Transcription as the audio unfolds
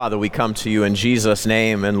Father, we come to you in Jesus'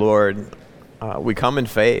 name, and Lord, we come in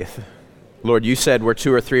faith. Lord, you said where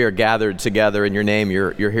two or three are gathered together in your name,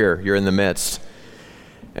 you're here, you're in the midst.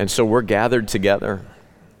 And so we're gathered together.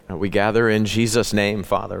 We gather in Jesus' name,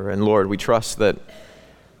 Father. And Lord, we trust that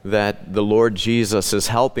the Lord Jesus is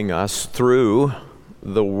helping us through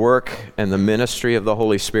the work and the ministry of the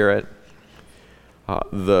Holy Spirit.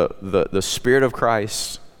 The Spirit of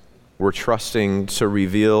Christ, we're trusting to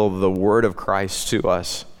reveal the Word of Christ to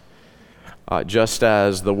us. Just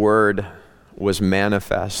as the Word was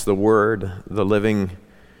manifest, the Word, the living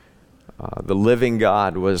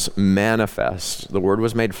God was manifest. The Word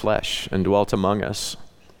was made flesh and dwelt among us.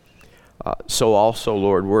 So also,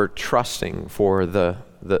 Lord, we're trusting for the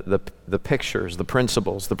pictures, the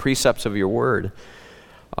principles, the precepts of your Word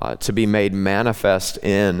to be made manifest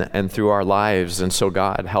in and through our lives. And so,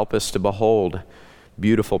 God, help us to behold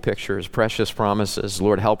beautiful pictures, precious promises.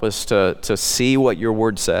 Lord, help us to see what your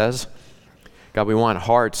Word says. God, we want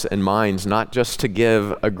hearts and minds not just to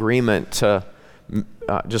give agreement to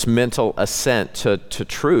just mental assent to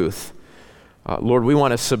truth. Lord, we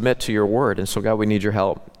want to submit to your word. And so, God, we need your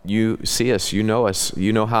help. You see us. You know us.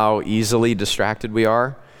 You know how easily distracted we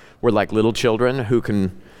are. We're like little children who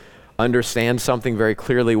can understand something very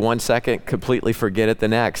clearly one second, completely forget it the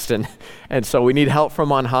next. And so we need help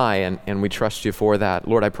from on high, and we trust you for that.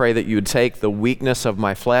 Lord, I pray that you would take the weakness of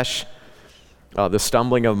my flesh, the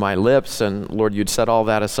stumbling of my lips, and Lord, you'd set all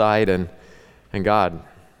that aside, and God,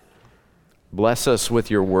 bless us with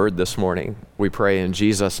your word this morning. We pray in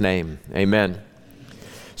Jesus' name. Amen.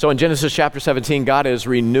 So in Genesis chapter 17, God is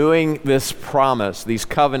renewing this promise, these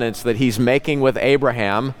covenants that he's making with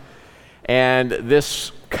Abraham, and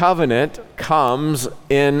this covenant comes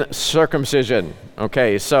in circumcision.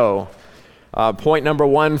 Okay, so point number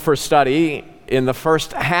one for study, in the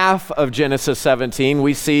first half of Genesis 17,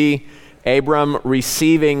 we see Abram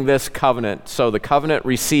receiving this covenant. So the covenant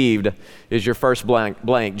received is your first blank.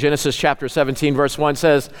 Genesis chapter 17 verse 1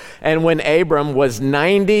 says, and when Abram was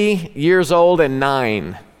 90 years old and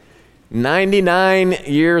 99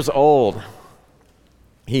 years old.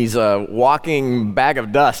 He's a walking bag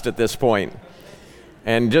of dust at this point.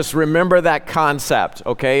 And just remember that concept,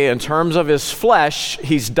 okay? In terms of his flesh,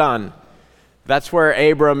 he's done. That's where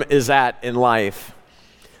Abram is at in life.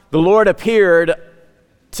 The Lord appeared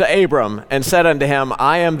to Abram and said unto him,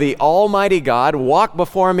 I am the Almighty God, walk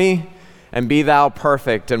before me and be thou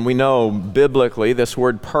perfect. And we know biblically this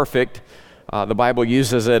word perfect, the Bible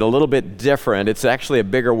uses it a little bit different. It's actually a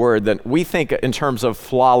bigger word than we think in terms of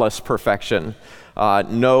flawless perfection.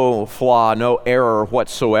 No flaw, no error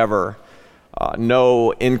whatsoever,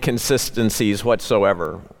 no inconsistencies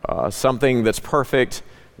whatsoever. Something that's perfect,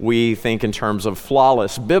 we think in terms of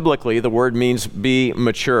flawless. Biblically, the word means be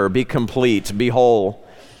mature, be complete, be whole.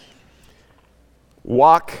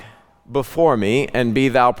 Walk before me and be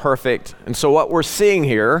thou perfect. And so what we're seeing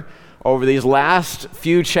here over these last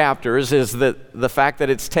few chapters is that the fact that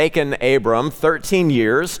it's taken Abram 13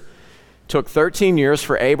 years, took 13 years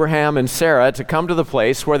for Abraham and Sarah to come to the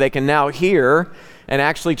place where they can now hear and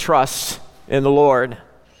actually trust in the Lord.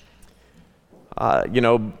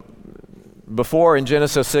 Before in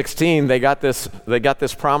Genesis 16, they got this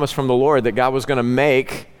promise from the Lord that God was going to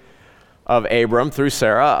make of Abram through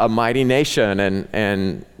Sarah a mighty nation,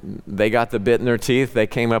 and they got the bit in their teeth. They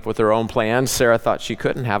came up with their own plans. Sarah thought she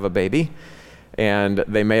couldn't have a baby, and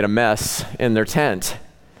they made a mess in their tent.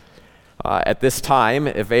 At this time,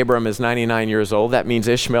 if Abram is 99 years old, that means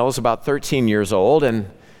Ishmael is about 13 years old, and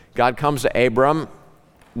God comes to Abram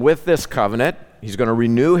with this covenant. He's going to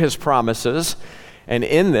renew his promises, and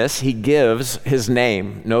in this, he gives his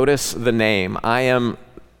name. Notice the name. I am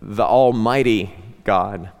the Almighty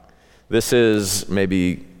God. This is,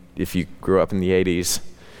 maybe if you grew up in the 80s,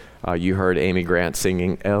 you heard Amy Grant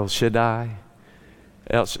singing El Shaddai.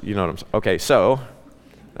 You know what I'm saying? Okay, so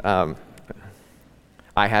I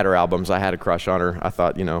had her albums. I had a crush on her. I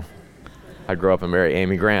thought, I'd grow up and marry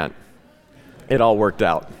Amy Grant. It all worked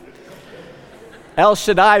out. El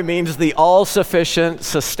Shaddai means the all-sufficient,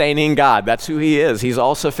 sustaining God. That's who he is. He's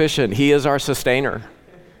all-sufficient. He is our sustainer.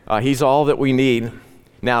 He's all that we need.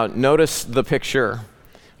 Now, notice the picture.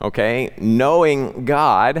 Okay, knowing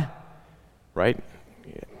God, right?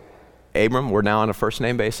 Abram, we're now on a first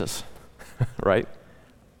name basis, right?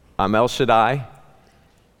 I'm El Shaddai,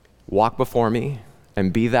 walk before me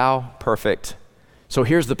and be thou perfect. So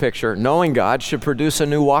here's the picture. Knowing God should produce a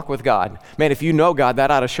new walk with God. Man, if you know God, that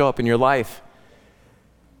ought to show up in your life.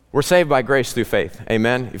 We're saved by grace through faith.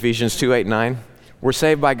 Amen. Ephesians 2:8-9. We're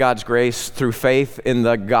saved by God's grace through faith in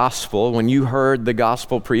the gospel. When you heard the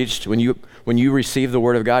gospel preached, when you received the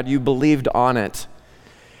word of God, you believed on it.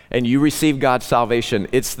 and you receive God's salvation,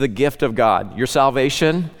 it's the gift of God. Your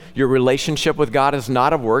salvation, your relationship with God is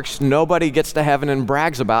not of works. Nobody gets to heaven and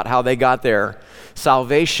brags about how they got there.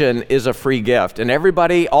 Salvation is a free gift. And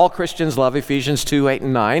everybody, all Christians love Ephesians 2, 8,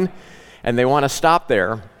 and 9, and they want to stop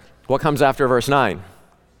there. What comes after verse 9?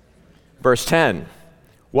 Verse 10.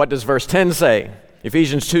 What does verse 10 say?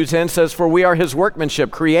 Ephesians 2:10 says, "For we are his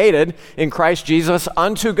workmanship, created in Christ Jesus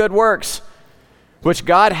unto good works, which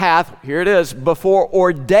God hath," here it is, "before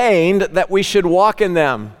ordained that we should walk in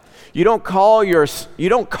them." You don't call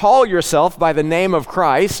yourself by the name of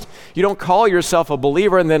Christ. You don't call yourself a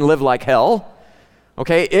believer and then live like hell.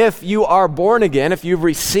 Okay, if you are born again, if you've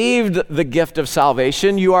received the gift of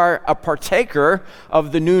salvation, you are a partaker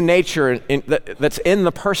of the new nature that's in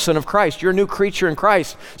the person of Christ. You're a new creature in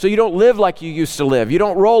Christ. So you don't live like you used to live. You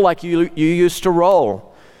don't roll like you used to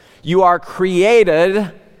roll. You are created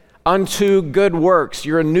unto good works.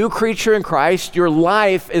 You're a new creature in Christ. Your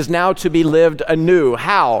life is now to be lived anew.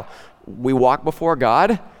 How? We walk before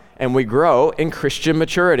God and we grow in Christian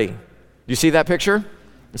maturity. Do you see that picture?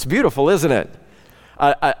 It's beautiful, isn't it?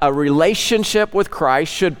 A relationship with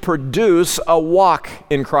Christ should produce a walk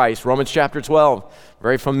in Christ. Romans chapter 12,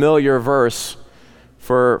 very familiar verse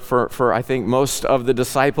for I think most of the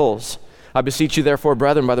disciples. "I beseech you therefore,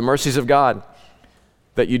 brethren, by the mercies of God,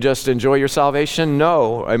 that you just enjoy your salvation?"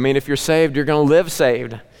 No. I mean, if you're saved, you're going to live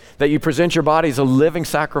saved. That you present your bodies a living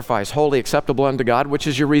sacrifice, holy, acceptable unto God, which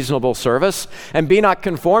is your reasonable service. And be not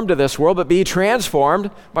conformed to this world, but be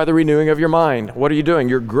transformed by the renewing of your mind. What are you doing?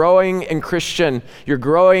 You're growing in Christian. You're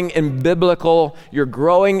growing in biblical. You're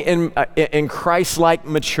growing in Christ-like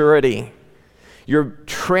maturity. You're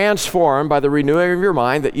transformed by the renewing of your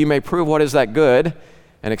mind, that you may prove what is that good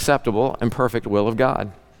and acceptable and perfect will of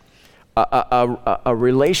God. A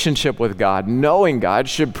relationship with God, knowing God,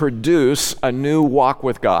 should produce a new walk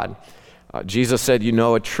with God. Jesus said, "You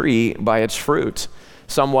know a tree by its fruit."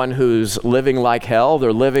 Someone who's living like hell,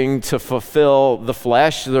 they're living to fulfill the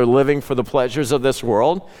flesh, they're living for the pleasures of this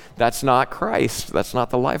world. That's not Christ. That's not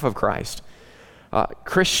the life of Christ.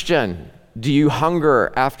 Christian, do you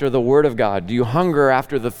hunger after the Word of God? Do you hunger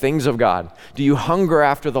after the things of God? Do you hunger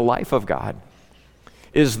after the life of God?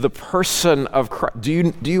 Is the person of Christ,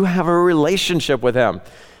 do you have a relationship with him?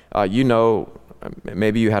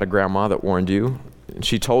 Maybe you had a grandma that warned you, and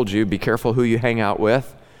she told you, be careful who you hang out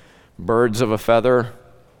with. Birds of a feather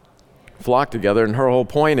flock together, and her whole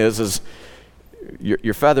point is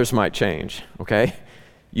your feathers might change, okay?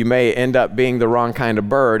 You may end up being the wrong kind of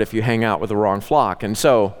bird if you hang out with the wrong flock. And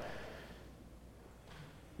so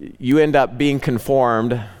you end up being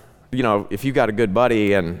conformed, if you got a good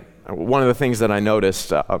buddy. And one of the things that I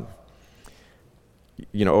noticed, over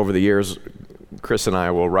the years, Chris and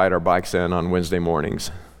I will ride our bikes in on Wednesday mornings,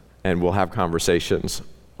 and we'll have conversations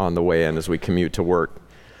on the way in as we commute to work.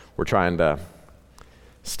 We're trying to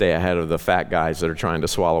stay ahead of the fat guys that are trying to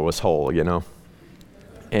swallow us whole,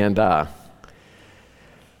 And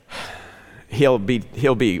we'll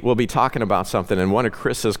be talking about something, and one of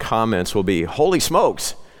Chris's comments will be, "Holy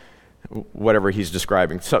smokes," whatever he's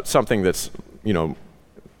describing, something that's,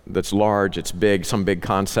 that's large, it's big, some big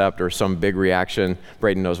concept or some big reaction.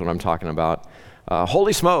 Braden knows what I'm talking about.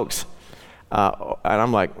 "Holy smokes." And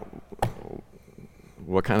I'm like,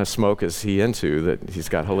 what kind of smoke is he into that he's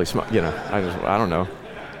got holy smoke? I don't know.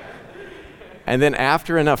 And then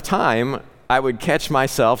after enough time, I would catch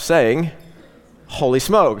myself saying, "Holy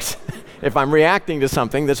smokes," if I'm reacting to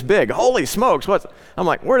something that's big. "Holy smokes," I'm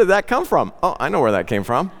like, where did that come from? Oh, I know where that came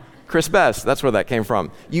from. Chris Best, that's where that came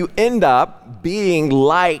from. You end up being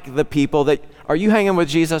like the people that, are you hanging with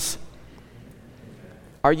Jesus?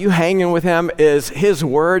 Are you hanging with him? Is his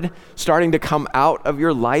word starting to come out of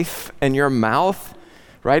your life and your mouth,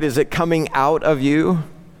 right? Is it coming out of you?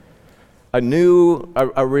 A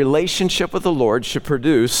relationship with the Lord should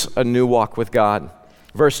produce a new walk with God.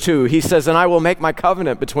 Verse 2, he says, "And I will make my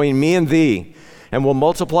covenant between me and thee, and will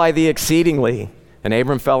multiply thee exceedingly." And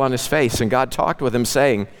Abram fell on his face, and God talked with him,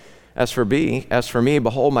 saying, As for me,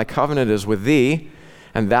 behold, my covenant is with thee,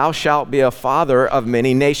 and thou shalt be a father of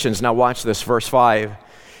many nations. Now watch this, verse 5.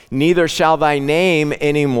 "Neither shall thy name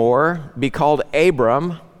anymore be called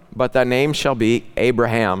Abram, but thy name shall be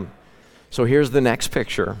Abraham." So here's the next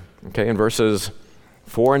picture, okay, in verses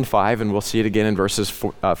 4 and 5, and we'll see it again in verses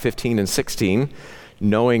 15 and 16.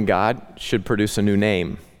 Knowing God should produce a new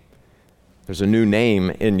name. There's a new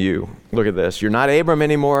name in you. Look at this. "You're not Abram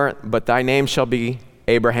anymore, but thy name shall be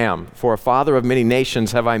Abraham. For a father of many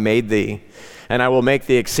nations have I made thee. And I will make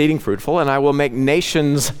thee exceeding fruitful, and I will make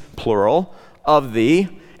nations, plural, of thee,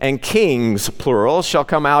 and kings, plural, shall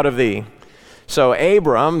come out of thee. So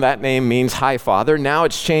Abram, that name means high father. Now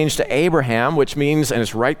it's changed to Abraham, which means, and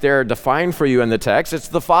it's right there defined for you in the text, it's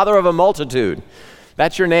the father of a multitude.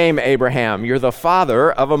 That's your name, Abraham. You're the father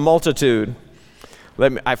of a multitude.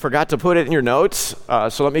 I forgot to put it in your notes,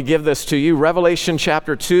 so let me give this to you. Revelation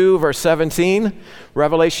chapter 2, verse 17.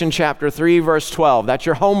 Revelation chapter 3, verse 12. That's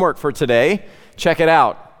your homework for today. Check it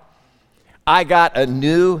out. I got a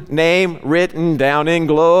new name written down in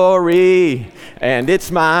glory, and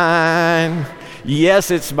it's mine. Yes,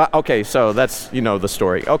 it's mine. Okay, so that's, the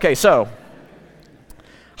story. Okay, so,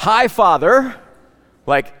 high father,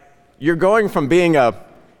 like you're going from being a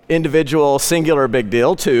individual, singular big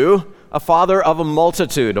deal to a father of a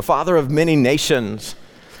multitude, a father of many nations.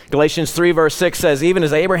 Galatians 3 verse 6 says, even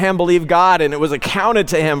as Abraham believed God and it was accounted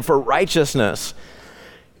to him for righteousness,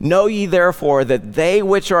 know ye therefore that they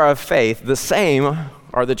which are of faith, the same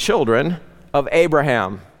are the children of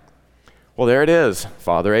Abraham. Well, there it is.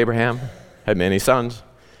 Father Abraham had many sons.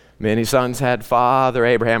 Many sons had Father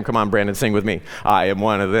Abraham. Come on, Brandon, sing with me. I am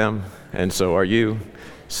one of them, and so are you.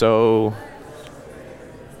 So...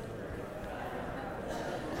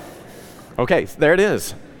 Okay, there it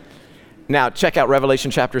is. Now, check out Revelation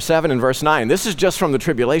chapter 7 and verse 9. This is just from the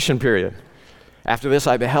tribulation period. After this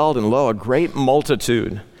I beheld, and lo, a great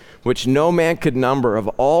multitude, which no man could number, of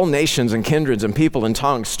all nations and kindreds and people and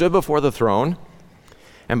tongues, stood before the throne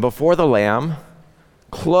and before the Lamb,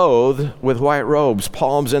 clothed with white robes,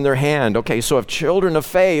 palms in their hand. Okay, so if children of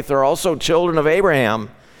faith are also children of Abraham,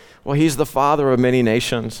 well, he's the father of many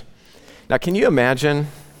nations. Now, can you imagine...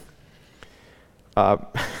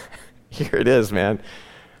 Here it is, man.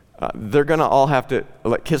 They're going to all have to,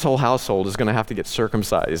 like his whole household is going to have to get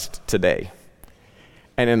circumcised today.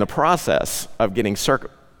 And in the process of getting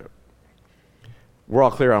we're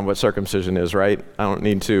all clear on what circumcision is, right? I don't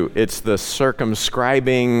need to. It's the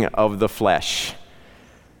circumscribing of the flesh.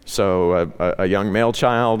 So a young male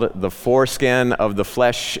child, the foreskin of the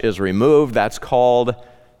flesh is removed. That's called,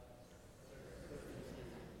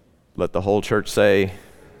 let the whole church say,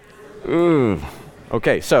 ooh.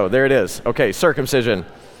 Okay, so there it is. Okay, circumcision.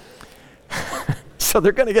 So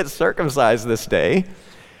they're going to get circumcised this day.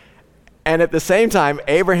 And at the same time,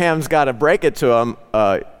 Abraham's got to break it to him.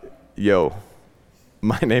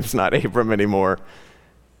 My name's not Abram anymore.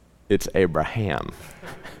 It's Abraham.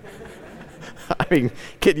 I mean,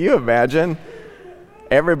 can you imagine?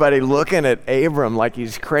 Everybody looking at Abram like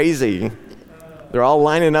he's crazy. They're all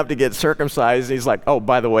lining up to get circumcised. He's like, oh,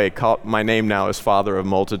 by the way, my name now is Father of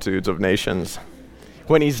Multitudes of Nations.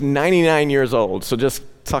 When he's 99 years old. So just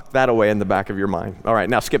tuck that away in the back of your mind. All right,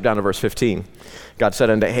 now skip down to verse 15. God said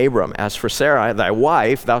unto Abram, as for Sarai, thy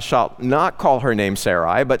wife, thou shalt not call her name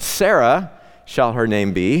Sarai, but Sarah shall her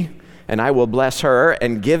name be, and I will bless her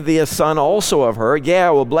and give thee a son also of her. Yea, I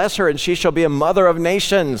will bless her, and she shall be a mother of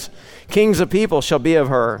nations. Kings of people shall be of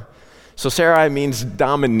her. So Sarai means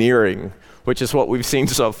domineering, which is what we've seen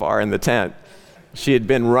so far in the tent. She had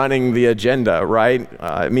been running the agenda, right?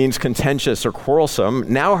 It means contentious or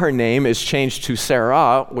quarrelsome. Now her name is changed to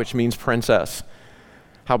Sarah, which means princess.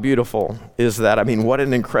 How beautiful is that? I mean, what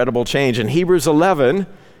an incredible change. In Hebrews 11,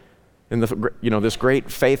 in this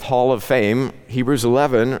great faith hall of fame, Hebrews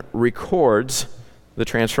 11 records the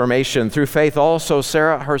transformation. Through faith also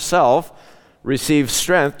Sarah herself received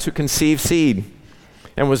strength to conceive seed,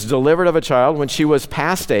 and was delivered of a child when she was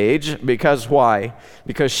past age, because why?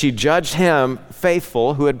 Because she judged him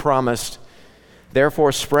faithful who had promised.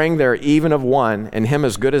 Therefore sprang there even of one, and him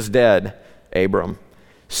as good as dead, Abram.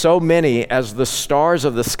 So many as the stars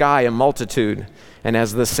of the sky, a multitude, and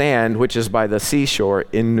as the sand which is by the seashore,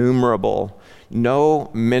 innumerable.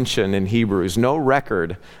 No mention in Hebrews, no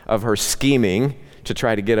record of her scheming to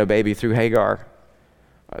try to get a baby through Hagar.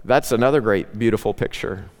 That's another great, beautiful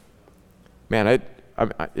picture. Man,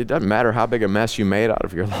 it doesn't matter how big a mess you made out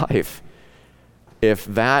of your life. If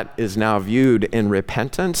that is now viewed in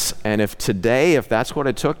repentance, and if that's what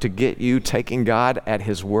it took to get you taking God at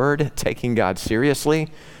his word, taking God seriously,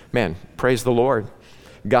 man, praise the Lord.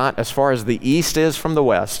 God, as far as the east is from the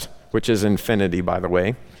west, which is infinity, by the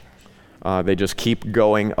way, they just keep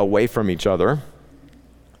going away from each other.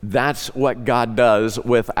 That's what God does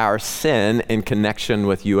with our sin in connection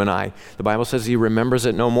with you and I. The Bible says he remembers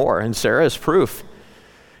it no more, and Sarah is proof.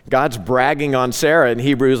 God's bragging on Sarah in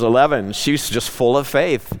Hebrews 11. She's just full of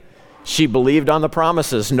faith. She believed on the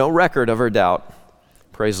promises, no record of her doubt.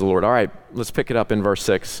 Praise the Lord. All right, let's pick it up in verse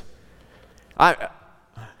 6. I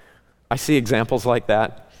see examples like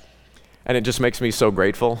that, and it just makes me so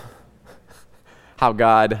grateful how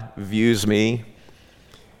God views me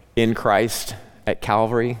in Christ at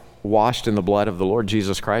Calvary, washed in the blood of the Lord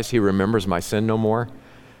Jesus Christ. He remembers my sin no more.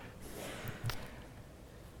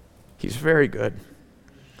 He's very good.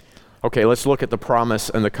 Okay, let's look at the promise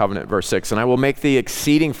and the covenant, verse 6. And I will make thee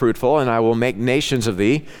exceeding fruitful, and I will make nations of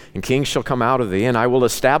thee, and kings shall come out of thee, and I will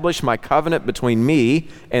establish my covenant between me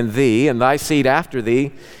and thee, and thy seed after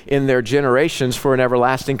thee, in their generations for an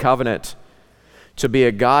everlasting covenant, to be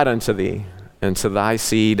a God unto thee, and to thy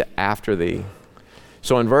seed after thee.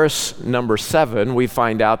 So in verse number 7, we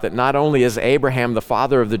find out that not only is Abraham the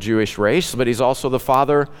father of the Jewish race, but he's also the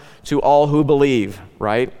father to all who believe,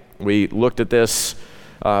 right? We looked at this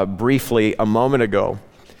briefly a moment ago.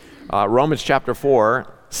 Romans chapter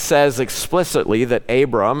 4 says explicitly that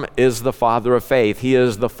Abram is the father of faith. He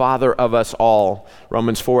is the father of us all.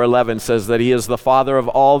 Romans 4:11 says that he is the father of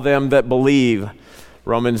all them that believe.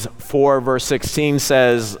 Romans 4 verse 16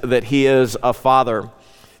 says that he is a father.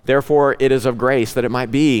 Therefore it is of grace, that it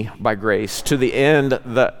might be by grace, to the end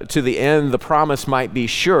the promise might be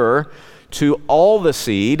sure to all the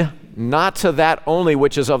seed, not to that only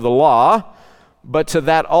which is of the law, but to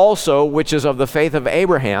that also which is of the faith of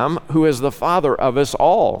Abraham, who is the father of us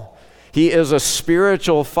all. He is a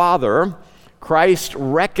spiritual father. Christ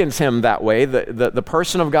reckons him that way. The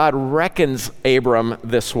person of God reckons Abram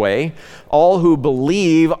this way. All who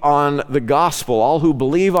believe on the gospel, all who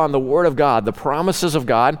believe on the word of God, the promises of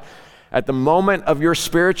God, at the moment of your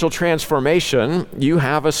spiritual transformation, you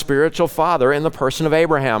have a spiritual father in the person of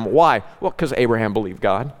Abraham. Why? Well, because Abraham believed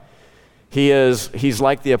God. He's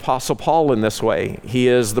like the Apostle Paul in this way.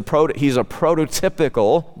 He's a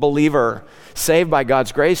prototypical believer, saved by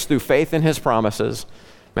God's grace through faith in his promises.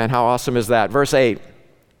 Man, how awesome is that? Verse 8,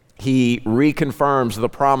 he reconfirms the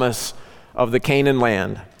promise of the Canaan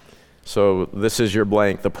land. So this is your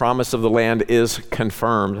blank. The promise of the land is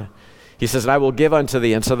confirmed. He says, and I will give unto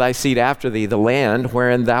thee and to thy seed after thee the land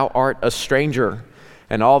wherein thou art a stranger,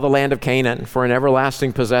 and all the land of Canaan for an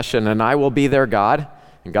everlasting possession, and I will be their God.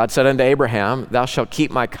 And God said unto Abraham, thou shalt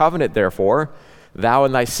keep my covenant, therefore, thou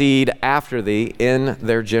and thy seed after thee in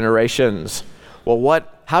their generations. Well,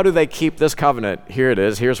 how do they keep this covenant? Here it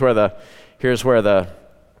is. Here's where the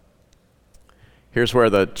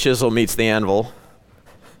chisel meets the anvil.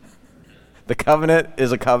 The covenant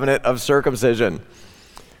is a covenant of circumcision.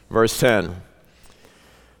 Verse 10.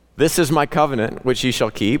 This is my covenant which ye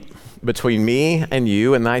shall keep between me and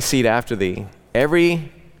you and thy seed after thee.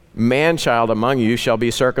 Every man-child among you shall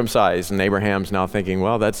be circumcised. And Abraham's now thinking,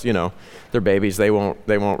 well, that's, they're babies. They won't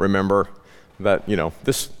remember that,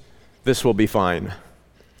 this will be fine.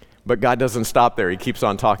 But God doesn't stop there. He keeps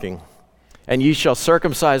on talking. And ye shall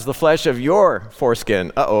circumcise the flesh of your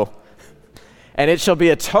foreskin. And it shall be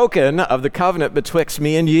a token of the covenant betwixt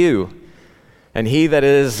me and you. And he that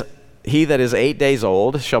is 8 days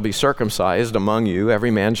old shall be circumcised among you,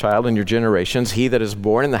 every man-child in your generations. He that is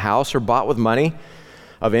born in the house or bought with money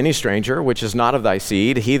of any stranger, which is not of thy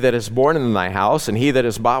seed, he that is born in thy house, and he that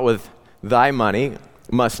is bought with thy money,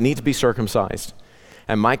 must needs be circumcised.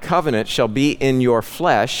 And my covenant shall be in your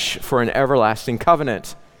flesh for an everlasting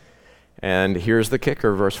covenant. And here's the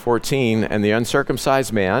kicker, verse 14, and the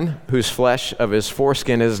uncircumcised man, whose flesh of his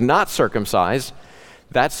foreskin is not circumcised,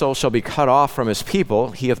 that soul shall be cut off from his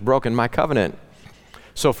people. He hath broken my covenant.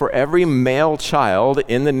 So for every male child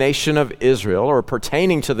in the nation of Israel, or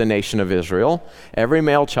pertaining to the nation of Israel, every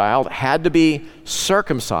male child had to be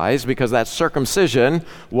circumcised, because that circumcision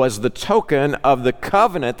was the token of the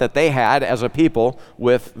covenant that they had as a people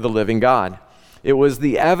with the living God. It was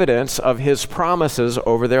the evidence of his promises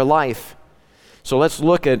over their life. So let's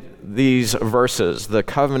look at these verses, the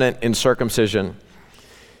covenant in circumcision.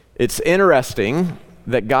 It's interesting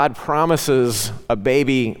that God promises a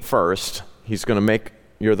baby first. He's going to make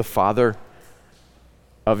you're the father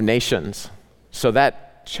of nations. So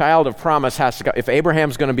that child of promise has to go. If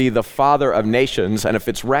Abraham's going to be the father of nations, and if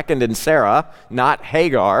it's reckoned in Sarah, not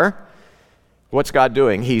Hagar, what's God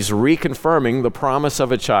doing? He's reconfirming the promise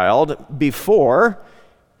of a child before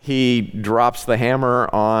he drops the hammer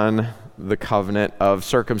on the covenant of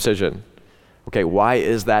circumcision. Okay, why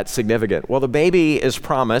is that significant? Well, the baby is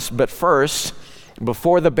promised, but first,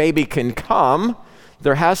 before the baby can come,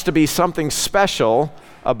 there has to be something special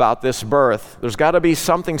about this birth. There's got to be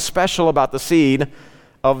something special about the seed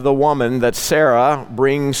of the woman that Sarah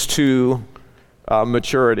brings to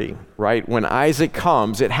maturity, right? When Isaac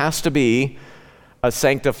comes, it has to be a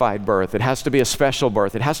sanctified birth. It has to be a special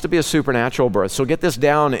birth. It has to be a supernatural birth. So get this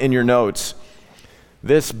down in your notes.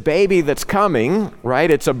 This baby that's coming, right,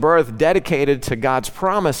 it's a birth dedicated to God's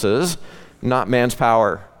promises, not man's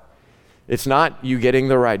power. It's not you getting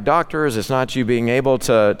the right doctors. It's not you being able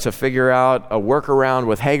to figure out a workaround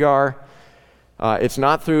with Hagar. It's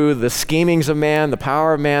not through the schemings of man, the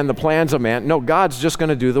power of man, the plans of man. No, God's just going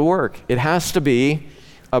to do the work. It has to be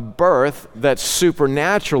a birth that's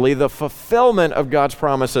supernaturally the fulfillment of God's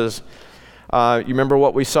promises. You remember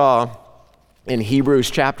what we saw in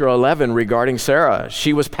Hebrews chapter 11 regarding Sarah.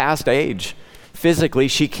 She was past age. Physically,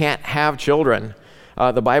 she can't have children.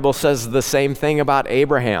 The Bible says the same thing about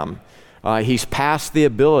Abraham. He's past the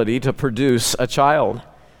ability to produce a child.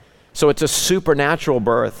 So it's a supernatural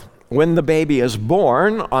birth. When the baby is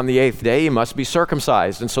born on the 8th day, he must be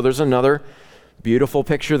circumcised. And so there's another beautiful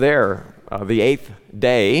picture there. The 8th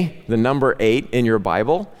day, the number 8 in your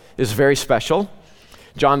Bible, is very special.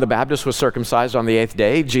 John the Baptist was circumcised on the 8th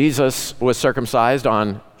day. Jesus was circumcised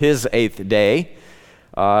on his 8th day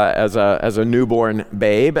as a newborn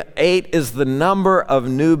babe. 8 is the number of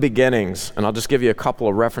new beginnings. And I'll just give you a couple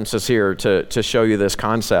of references here to show you this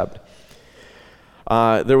concept.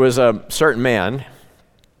 There was a certain man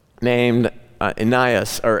named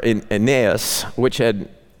Aeneas, which had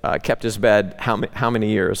kept his bed. How many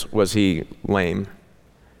years was he lame?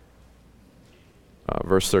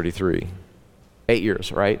 Verse 33. 8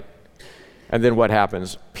 years, right? And then what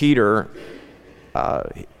happens? Peter,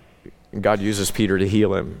 God uses Peter to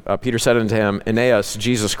heal him. Peter said unto him, Aeneas,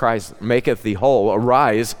 Jesus Christ maketh thee whole.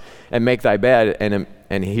 Arise and make thy bed.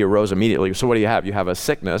 And he arose immediately. So what do you have? You have a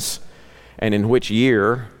sickness. And in which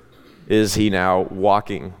year is he now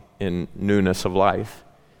walking in newness of life?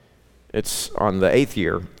 It's on the 8th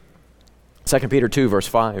year. 2 Peter 2, verse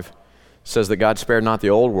 5 says that God spared not the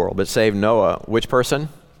old world, but saved Noah. Which person?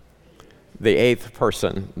 The 8th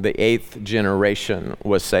person, the 8th generation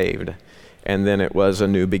was saved. And then it was a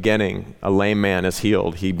new beginning. A lame man is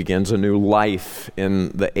healed. He begins a new life in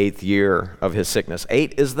the 8th year of his sickness.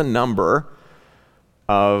 8 is the number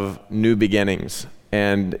of new beginnings.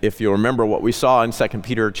 And if you remember what we saw in 2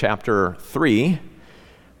 Peter chapter 3,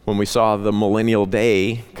 when we saw the millennial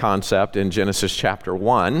day concept in Genesis chapter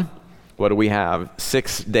 1, what do we have?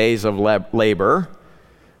 6 days of labor,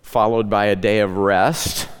 followed by a day of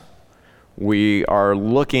rest. We are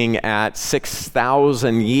looking at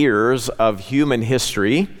 6,000 years of human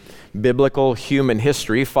history, biblical human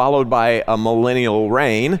history, followed by a millennial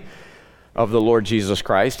reign of the Lord Jesus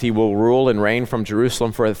Christ. He will rule and reign from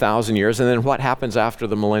Jerusalem for 1,000 years. And then what happens after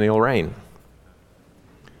the millennial reign?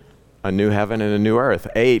 A new heaven and a new earth.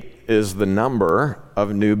 8 is the number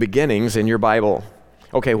of new beginnings in your Bible.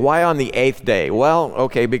 Okay, why on the 8th day? Well,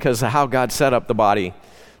 okay, because of how God set up the body,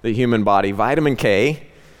 the human body. Vitamin K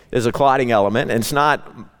is a clotting element, and it's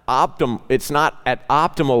not at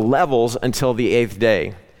optimal levels until the 8th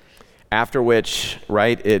day, after which,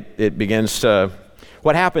 right, it begins to,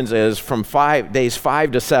 what happens is from days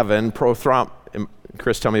 5 to 7,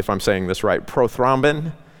 Chris, tell me if I'm saying this right,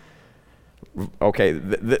 prothrombin, okay,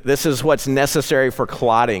 this is what's necessary for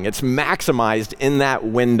clotting. It's maximized in that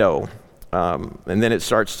window, and then it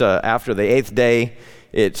starts to, after the 8th day,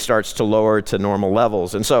 it starts to lower to normal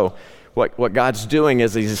levels. And so what God's doing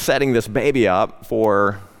is he's setting this baby up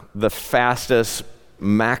for the fastest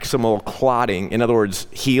maximal clotting. In other words,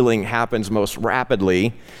 healing happens most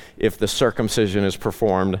rapidly if the circumcision is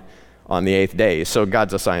performed on the 8th day. So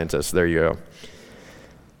God's a scientist. There you go.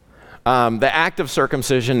 The act of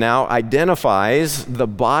circumcision now identifies the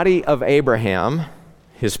body of Abraham,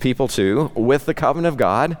 his people too, with the covenant of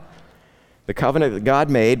God, the covenant that God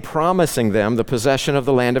made, promising them the possession of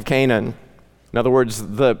the land of Canaan. In other words,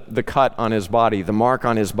 the cut on his body, the mark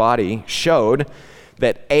on his body showed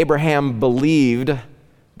that Abraham believed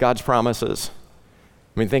God's promises.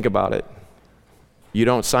 I mean, think about it. You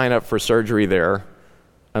don't sign up for surgery there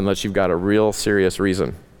unless you've got a real serious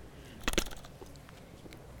reason.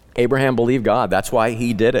 Abraham believed God. That's why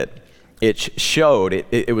he did it. It showed,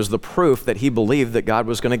 it was the proof that he believed that God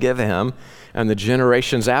was going to give him and the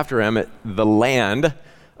generations after him the land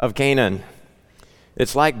of Canaan.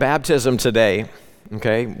 It's like baptism today,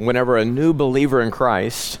 okay? Whenever a new believer in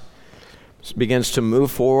Christ begins to move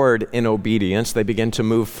forward in obedience, they begin to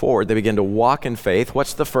move forward, they begin to walk in faith.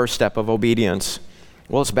 What's the first step of obedience?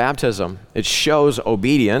 Well, it's baptism. It shows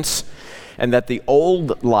obedience and that the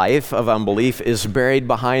old life of unbelief is buried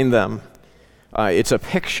behind them. It's a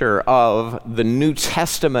picture of the New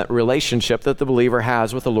Testament relationship that the believer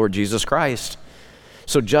has with the Lord Jesus Christ.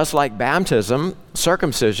 So just like baptism,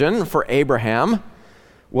 circumcision for Abraham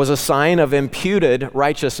was a sign of imputed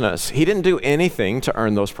righteousness. He didn't do anything to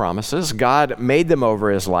earn those promises. God made them over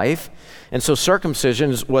his life. And so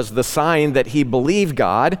circumcision was the sign that he believed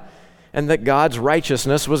God and that God's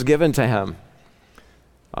righteousness was given to him.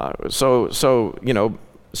 So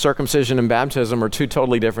circumcision and baptism are two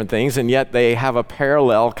totally different things, and yet they have a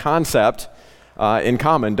parallel concept in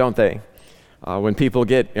common, don't they? When people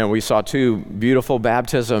we saw two beautiful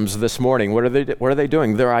baptisms this morning. What are they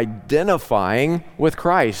doing? They're identifying with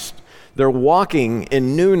Christ. They're walking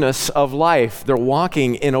in newness of life. They're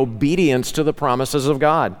walking in obedience to the promises of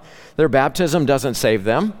God. Their baptism doesn't save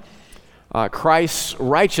them. Christ's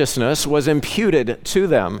righteousness was imputed to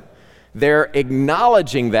them. They're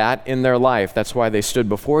acknowledging that in their life. That's why they stood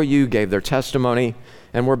before you, gave their testimony,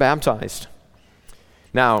 and were baptized.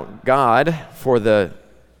 Now, God, for the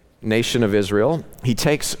nation of Israel, he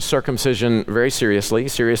takes circumcision very seriously.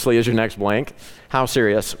 Seriously is your next blank. How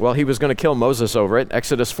serious? Well, he was going to kill Moses over it.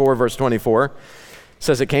 Exodus 4, verse 24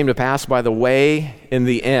 says, "It came to pass by the way in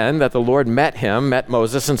the end that the Lord met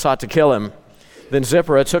Moses, and sought to kill him. Then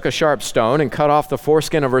Zipporah took a sharp stone and cut off the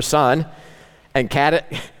foreskin of her son and cast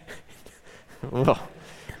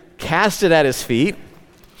it at his feet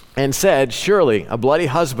and said, 'Surely a bloody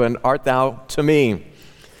husband art thou to me.'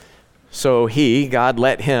 So God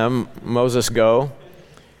let Moses go.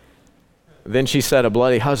 Then she said, 'A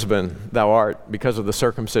bloody husband thou art,' because of the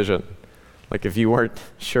circumcision." Like if you weren't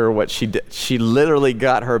sure what she did, she literally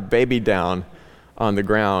got her baby down on the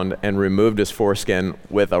ground and removed his foreskin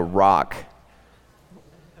with a rock.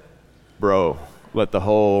 Bro, let the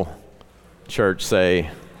whole church say,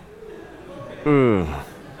 "Ooh."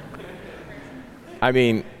 I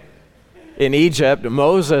mean, in Egypt,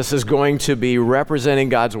 Moses is going to be representing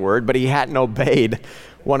God's word, but he hadn't obeyed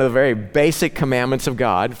one of the very basic commandments of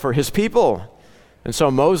God for his people. And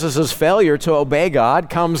so Moses' failure to obey God it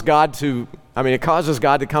causes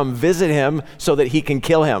God to come visit him so that he can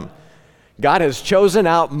kill him. God has chosen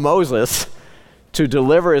out Moses to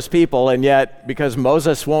deliver his people, and yet because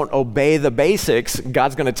Moses won't obey the basics,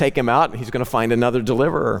 God's going to take him out and he's going to find another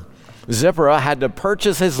deliverer. Zipporah had to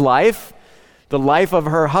purchase his life, the life of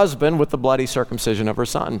her husband, with the bloody circumcision of her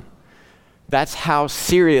son. That's how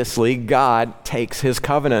seriously God takes his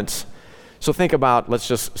covenants. So think about,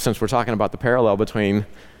 since we're talking about the parallel between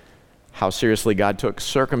how seriously God took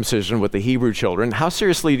circumcision with the Hebrew children, how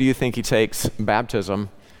seriously do you think he takes baptism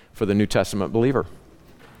for the New Testament believer?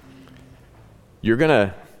 You're going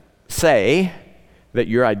to say that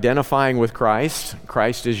you're identifying with Christ.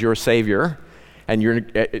 Christ is your Savior, and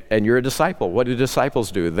you're a disciple. What do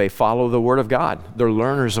disciples do? They follow the Word of God. They're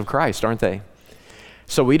learners of Christ, aren't they?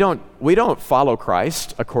 So we don't follow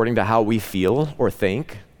Christ according to how we feel or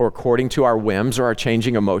think, or according to our whims or our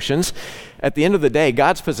changing emotions. At the end of the day,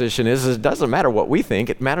 God's position is it doesn't matter what we think,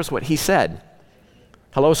 it matters what he said.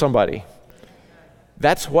 Hello, somebody.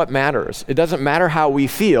 That's what matters. It doesn't matter how we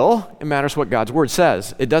feel, it matters what God's word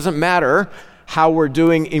says. It doesn't matter how we're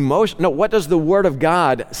doing emotion. No, what does the word of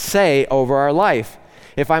God say over our life?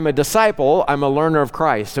 If I'm a disciple, I'm a learner of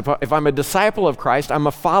Christ. If I'm a disciple of Christ, I'm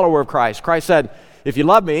a follower of Christ. Christ said, "If you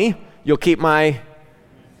love me, you'll keep my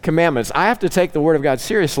commandments." I have to take the word of God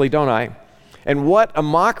seriously, don't I? And what a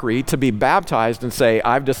mockery to be baptized and say,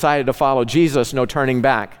 "I've decided to follow Jesus, no turning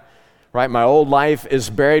back." Right? My old life is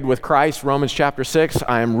buried with Christ, Romans chapter 6.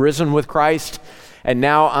 I am risen with Christ, and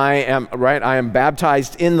now I am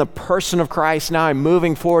baptized in the person of Christ. Now I'm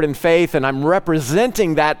moving forward in faith, and I'm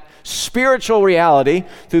representing that spiritual reality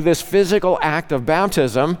through this physical act of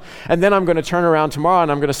baptism. And then I'm going to turn around tomorrow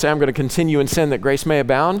and I'm going to say I'm going to continue in sin that grace may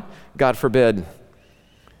abound. God forbid.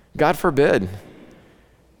 God forbid.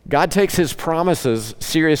 God takes his promises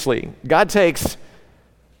seriously. God takes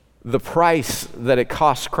the price that it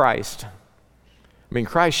cost Christ. I mean,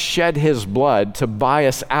 Christ shed his blood to buy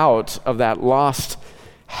us out of that lost,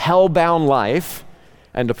 hell-bound life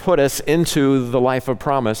and to put us into the life of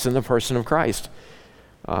promise in the person of Christ.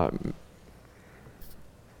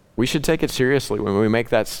 We should take it seriously when we make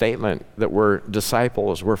that statement that we're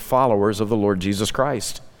disciples, we're followers of the Lord Jesus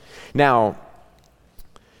Christ. Now,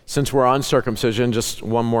 since we're on circumcision, just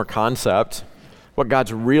one more concept. What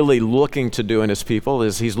God's really looking to do in his people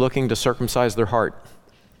is he's looking to circumcise their heart.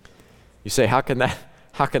 You say, how can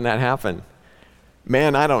that happen?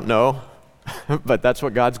 Man, I don't know, but that's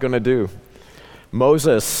what God's going to do.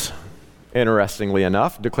 Moses, interestingly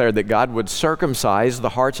enough, declared that God would circumcise the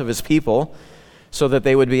hearts of his people so that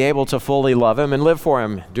they would be able to fully love him and live for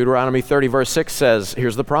him. Deuteronomy 30 verse 6 says,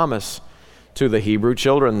 here's the promise to the Hebrew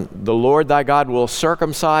children: "The Lord thy God will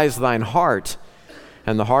circumcise thine heart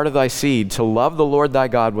and the heart of thy seed, to love the Lord thy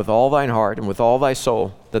God with all thine heart and with all thy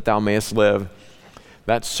soul, that thou mayest live."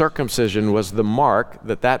 That circumcision was the mark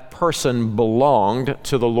that that person belonged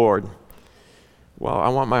to the Lord. Well, I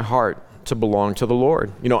want my heart to belong to the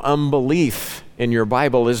Lord. You know, unbelief in your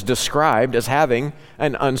Bible is described as having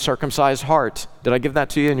an uncircumcised heart. Did I give that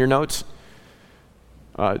to you in your notes?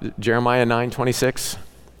 Jeremiah 9:26.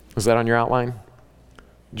 Is that on your outline?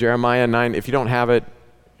 Jeremiah 9. If you don't have it,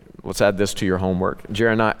 let's add this to your homework.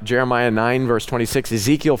 Jeremiah 9 verse 26.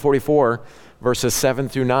 Ezekiel 44 verses 7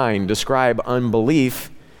 through 9 describe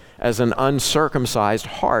unbelief as an uncircumcised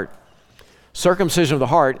heart. Circumcision of the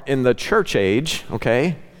heart in the church age,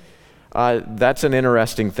 okay, that's an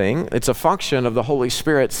interesting thing. It's a function of the Holy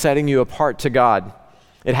Spirit setting you apart to God.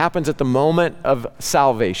 It happens at the moment of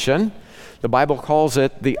salvation. The Bible calls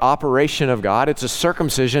it the operation of God. It's a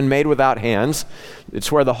circumcision made without hands.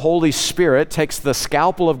 It's where the Holy Spirit takes the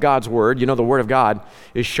scalpel of God's word. You know, the word of God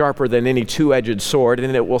is sharper than any two-edged sword,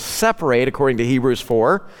 and it will separate, according to Hebrews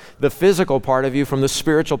 4, the physical part of you from the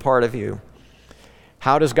spiritual part of you.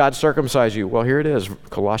 How does God circumcise you? Well, here it is.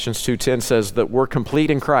 Colossians 2:10 says that we're complete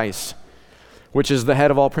in Christ, which is the head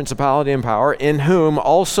of all principality and power, in whom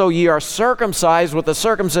also ye are circumcised with the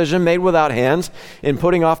circumcision made without hands, in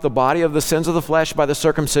putting off the body of the sins of the flesh by the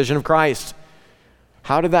circumcision of Christ.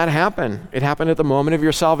 How did that happen? It happened at the moment of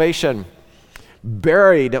your salvation.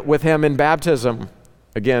 Buried with him in baptism.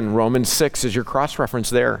 Again, Romans 6 is your cross-reference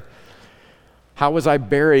there. How was I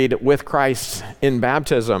buried with Christ in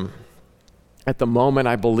baptism? At the moment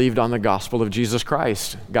I believed on the gospel of Jesus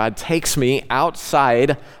Christ. God takes me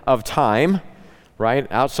outside of time, right?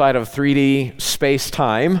 Outside of 3D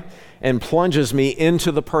space-time, and plunges me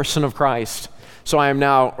into the person of Christ. So I am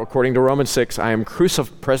now, according to Romans 6, I am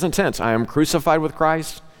present tense. I am crucified with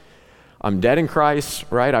Christ. I'm dead in Christ,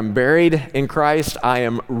 right? I'm buried in Christ. I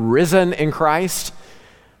am risen in Christ,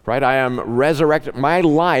 right? I am resurrected. My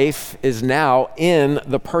life is now in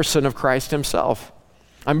the person of Christ himself.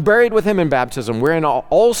 I'm buried with him in baptism, wherein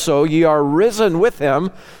also ye are risen with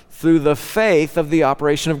him through the faith of the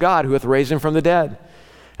operation of God, who hath raised him from the dead.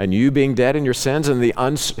 And you being dead in your sins, and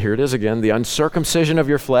here it is again, the uncircumcision of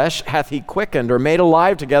your flesh, hath he quickened or made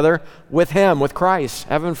alive together with him, with Christ,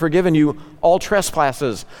 having forgiven you all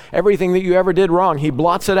trespasses. Everything that you ever did wrong, he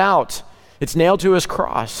blots it out. It's nailed to his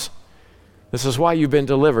cross. This is why you've been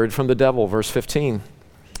delivered from the devil, verse 15.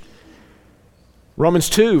 Romans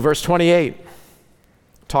 2, verse 28.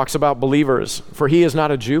 Talks about believers. For he is not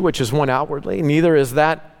a Jew, which is one outwardly, neither is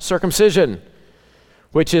that circumcision,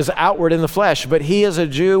 which is outward in the flesh, but he is a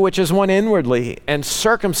Jew, which is one inwardly. And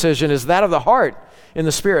circumcision is that of the heart in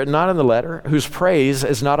the spirit, not in the letter, whose praise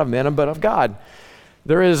is not of men, but of God.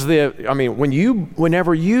 There is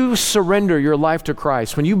whenever you surrender your life to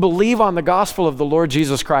Christ, when you believe on the gospel of the Lord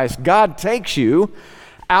Jesus Christ, God takes you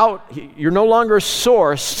out. You're no longer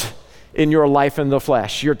sourced in your life in the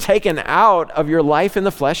flesh. You're taken out of your life in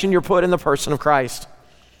the flesh and you're put in the person of Christ.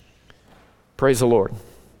 Praise the Lord.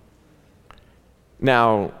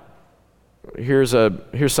 Now, here's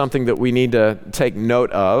something that we need to take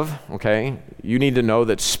note of, okay? You need to know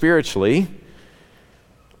that spiritually,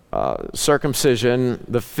 circumcision,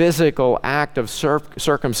 the physical act of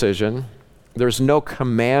circumcision, there's no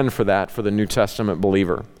command for that for the New Testament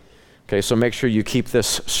believer. Okay, so make sure you keep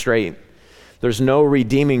this straight. There's no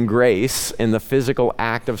redeeming grace in the physical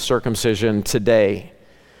act of circumcision today.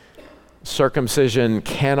 Circumcision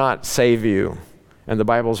cannot save you. And the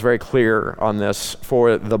Bible is very clear on this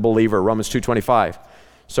for the believer. Romans 2:25.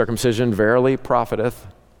 Circumcision verily profiteth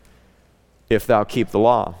if thou keep the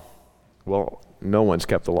law. Well, no one's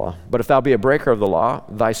kept the law. But if thou be a breaker of the law,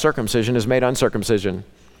 thy circumcision is made uncircumcision.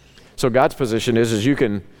 So God's position is you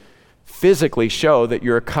can physically show that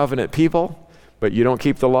you're a covenant people, but you don't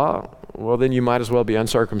keep the law, well, then you might as well be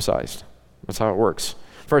uncircumcised. That's how it works.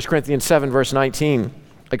 1 Corinthians 7, verse 19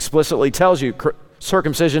 explicitly tells you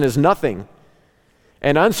circumcision is nothing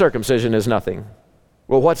and uncircumcision is nothing.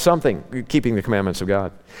 Well, what's something? Keeping the commandments of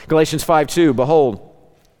God. Galatians 5:2, behold,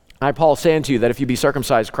 I, Paul, say unto you that if you be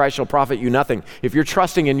circumcised, Christ shall profit you nothing. If you're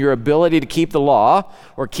trusting in your ability to keep the law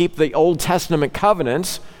or keep the Old Testament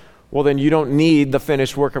covenants, well, then you don't need the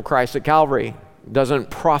finished work of Christ at Calvary. It doesn't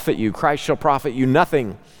profit you. Christ shall profit you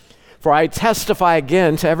nothing. For I testify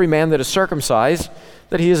again to every man that is circumcised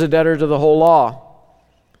that he is a debtor to the whole law.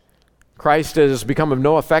 Christ has become of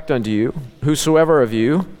no effect unto you. Whosoever of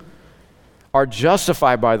you are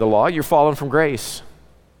justified by the law, you're fallen from grace.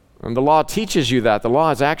 And the law teaches you that. The law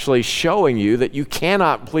is actually showing you that you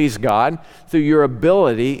cannot please God through your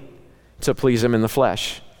ability to please him in the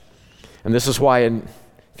flesh. And this is why, if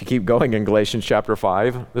you keep going in Galatians chapter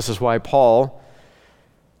 5, this is why Paul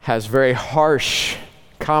has very harsh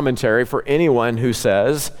commentary for anyone who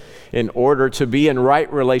says, in order to be in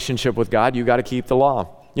right relationship with God, you got to keep the law.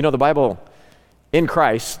 You know, the Bible, in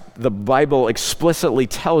Christ, the Bible explicitly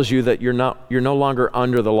tells you that you're no longer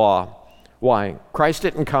under the law. Why? Christ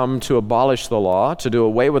didn't come to abolish the law, to do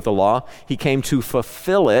away with the law. He came to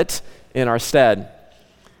fulfill it in our stead.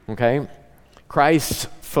 Okay? Christ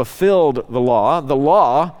fulfilled the law. The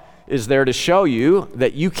law is there to show you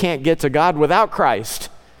that you can't get to God without Christ.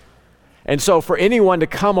 And so for anyone to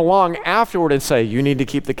come along afterward and say, you need to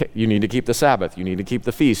keep the Sabbath, you need to keep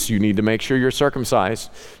the feasts, you need to make sure you're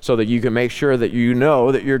circumcised so that you can make sure that you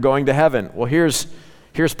know that you're going to heaven. Well, here's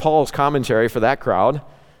Paul's commentary for that crowd.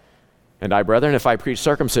 And I, brethren, if I preach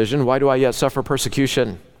circumcision, why do I yet suffer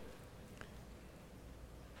persecution?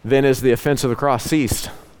 Then is the offense of the cross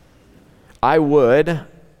ceased. I would,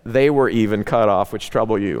 they were even cut off, which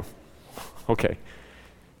trouble you. Okay.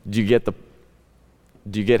 Do you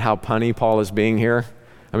get how punny Paul is being here?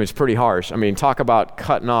 I mean, it's pretty harsh. I mean, talk about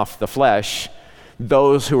cutting off the flesh.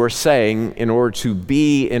 Those who are saying in order to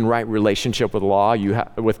be in right relationship with law,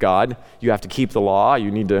 with God, you have to keep the law, you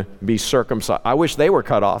need to be circumcised. I wish they were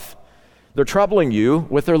cut off. They're troubling you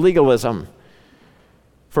with their legalism.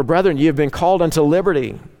 For brethren, ye have been called unto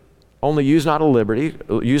liberty. Only use not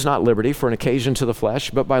liberty for an occasion to the flesh,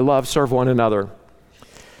 but by love serve one another.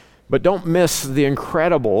 But don't miss the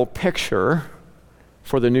incredible picture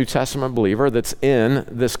for the New Testament believer that's in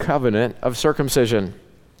this covenant of circumcision.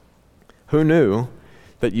 Who knew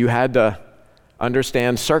that you had to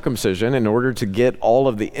understand circumcision in order to get all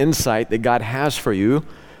of the insight that God has for you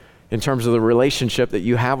in terms of the relationship that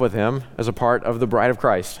you have with him as a part of the bride of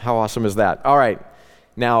Christ? How awesome is that? All right,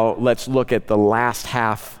 now let's look at the last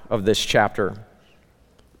half of this chapter.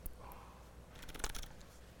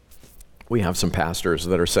 We have some pastors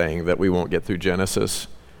that are saying that we won't get through Genesis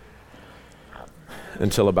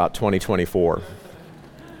until about 2024.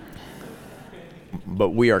 But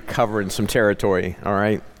we are covering some territory, all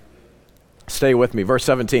right? Stay with me. Verse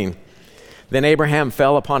 17. Then Abraham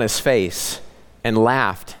fell upon his face and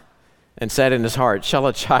laughed and said in his heart, shall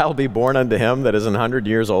a child be born unto him that is 100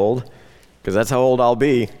 years old? Because that's how old I'll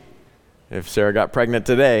be if Sarah got pregnant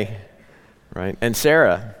today, right? And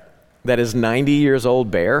Sarah, that is 90 years old,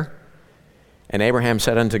 bare? And Abraham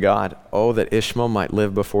said unto God, oh, that Ishmael might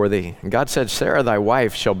live before thee. And God said, Sarah thy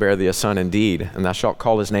wife shall bear thee a son indeed, and thou shalt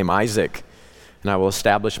call his name Isaac. And I will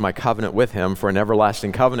establish my covenant with him for an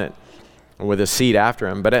everlasting covenant, and with his seed after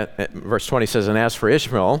him. But verse 20 says, and as for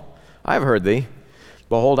Ishmael, I have heard thee.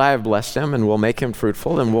 Behold, I have blessed him, and will make him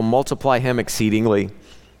fruitful, and will multiply him exceedingly.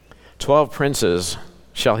 12 princes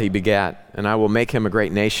shall he begat, and I will make him a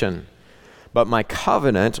great nation. But my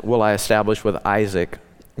covenant will I establish with Isaac,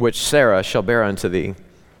 which Sarah shall bear unto thee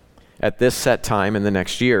at this set time in the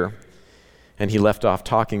next year. And he left off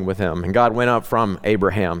talking with him. And God went up from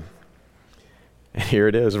Abraham. And here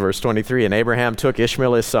it is, verse 23. And Abraham took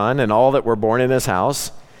Ishmael his son, and all that were born in his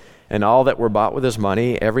house, and all that were bought with his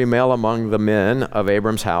money, every male among the men of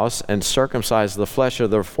Abram's house, and circumcised the flesh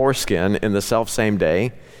of their foreskin in the selfsame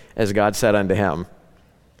day, as God said unto him.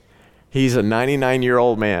 He's a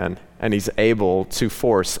 99-year-old man, and he's able to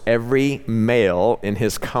force every male in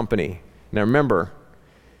his company. Now remember,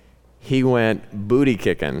 he went booty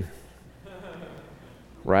kicking,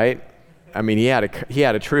 right? I mean, he had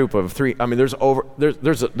a troop of three. I mean, there's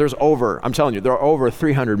over. I'm telling you, there are over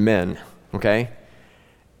 300 men. Okay,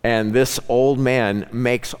 and this old man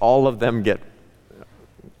makes all of them get.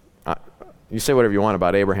 You say whatever you want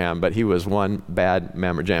about Abraham, but he was one bad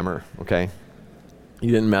mammer jammer. Okay, you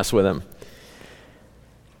didn't mess with him.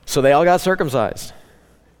 So they all got circumcised.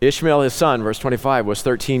 Ishmael, his son, verse 25, was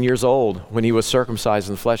 13 years old when he was circumcised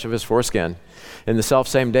in the flesh of his foreskin. In the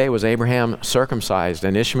selfsame day was Abraham circumcised,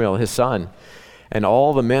 and Ishmael, his son, and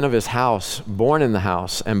all the men of his house, born in the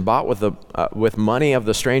house, and bought with money of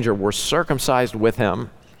the stranger, were circumcised with him.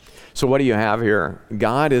 So what do you have here?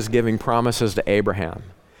 God is giving promises to Abraham.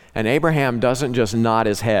 And Abraham doesn't just nod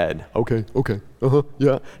his head, okay,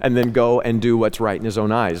 yeah, and then go and do what's right in his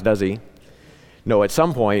own eyes, does he? No, at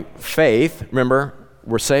some point, faith, remember,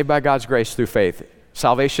 we're saved by God's grace through faith.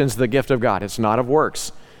 Salvation's the gift of God. It's not of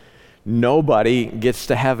works. Nobody gets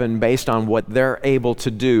to heaven based on what they're able to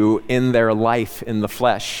do in their life in the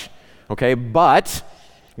flesh, okay? But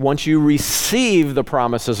once you receive the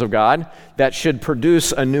promises of God, that should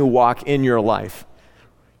produce a new walk in your life.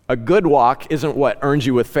 A good walk isn't what earns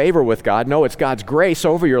you with favor with God. No, it's God's grace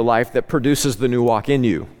over your life that produces the new walk in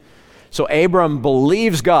you. So Abram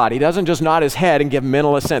believes God. He doesn't just nod his head and give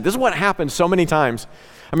mental assent. This is what happens so many times.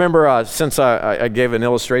 I remember since I gave an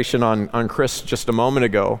illustration on Chris just a moment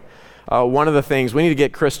ago, one of the things, we need to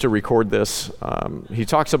get Chris to record this. He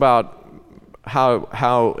talks about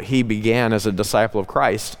how he began as a disciple of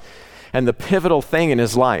Christ. And the pivotal thing in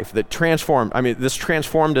his life that transformed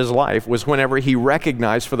his life was whenever he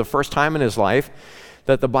recognized for the first time in his life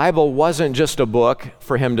that the Bible wasn't just a book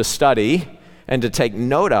for him to study and to take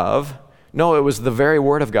note of. No, it was the very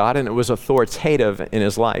Word of God, and it was authoritative in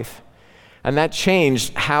his life. And that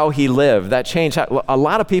changed how he lived. That changed a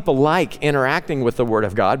lot of people like interacting with the Word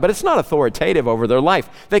of God, but it's not authoritative over their life.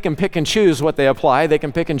 They can pick and choose what they apply. They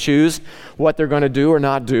can pick and choose what they're going to do or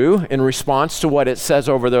not do in response to what it says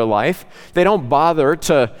over their life. They don't bother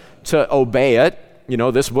to obey it. You know,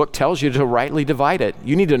 this book tells you to rightly divide it.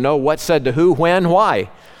 You need to know what's said to who, when, why.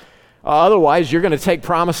 Otherwise, you're going to take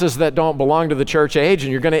promises that don't belong to the church age,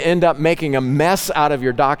 and you're going to end up making a mess out of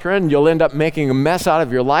your doctrine. You'll end up making a mess out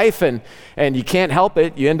of your life, and you can't help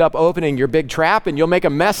it. You end up opening your big trap, and you'll make a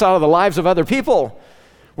mess out of the lives of other people.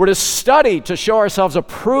 We're to study to show ourselves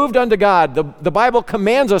approved unto God. The Bible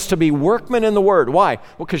commands us to be workmen in the Word. Why?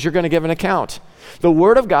 Well, because you're going to give an account. The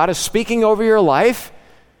Word of God is speaking over your life,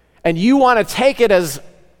 and you want to take it as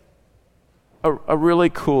a really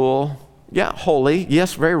cool, holy,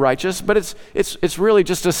 yes, very righteous, but it's really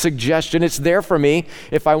just a suggestion. It's there for me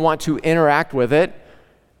if I want to interact with it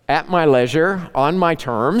at my leisure, on my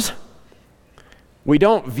terms. We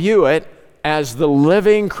don't view it as the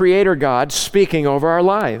living Creator God speaking over our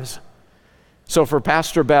lives. So for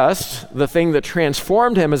Pastor Best, the thing that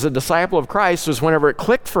transformed him as a disciple of Christ was whenever it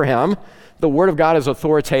clicked for him, the Word of God is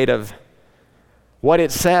authoritative. What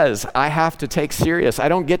it says, I have to take serious. I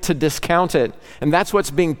don't get to discount it. And that's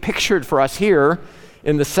what's being pictured for us here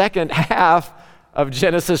in the second half of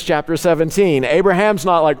Genesis chapter 17. Abraham's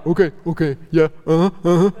not like, okay, yeah,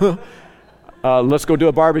 let's go do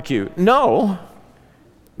a barbecue. No,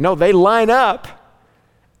 they line up,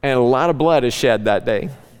 and a lot of blood is shed that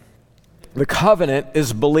day. The covenant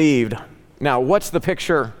is believed. Now, what's the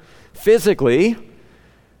picture? Physically,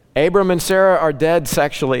 Abram and Sarah are dead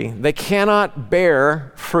sexually. They cannot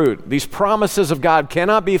bear fruit. These promises of God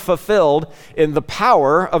cannot be fulfilled in the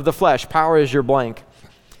power of the flesh. Power is your blank.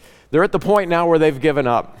 They're at the point now where they've given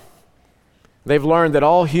up. They've learned that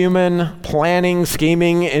all human planning,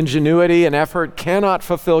 scheming, ingenuity, and effort cannot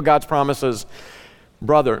fulfill God's promises.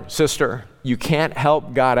 Brother, sister, you can't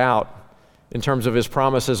help God out in terms of His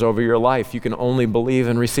promises over your life. You can only believe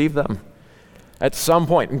and receive them. At some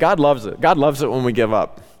point, and God loves it. God loves it when we give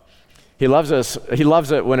up. He loves us. He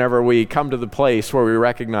loves it whenever we come to the place where we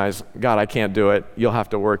recognize, God, I can't do it. You'll have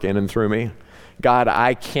to work in and through me. God,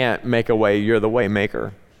 I can't make a way. You're the way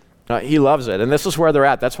maker. He loves it. And this is where they're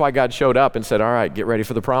at. That's why God showed up and said, all right, get ready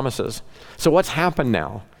for the promises. So what's happened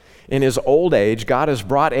now? In his old age, God has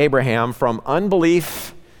brought Abraham from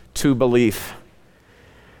unbelief to belief.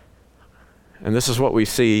 And this is what we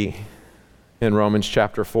see in Romans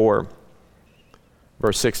chapter 4.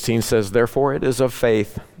 Verse 16 says, therefore it is of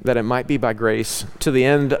faith, that it might be by grace, to the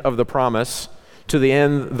end of the promise, to the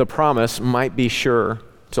end the promise might be sure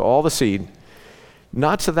to all the seed,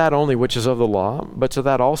 not to that only which is of the law, but to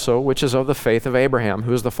that also which is of the faith of Abraham,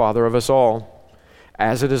 who is the father of us all.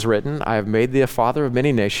 As it is written, I have made thee a father of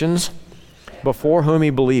many nations, before whom he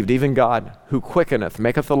believed, even God, who quickeneth,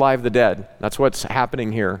 maketh alive the dead. That's what's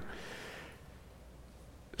happening here.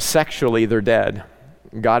 Sexually, they're dead.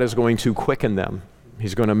 God is going to quicken them.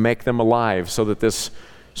 He's going to make them alive so that this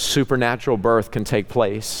supernatural birth can take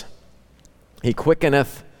place. He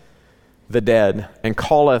quickeneth the dead and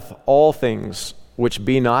calleth all things which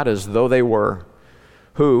be not as though they were.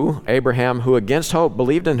 Who, Abraham, who against hope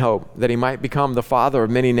believed in hope, that he might become the father of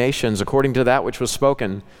many nations, according to that which was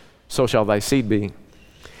spoken, so shall thy seed be.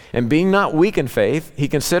 And being not weak in faith, he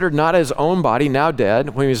considered not his own body now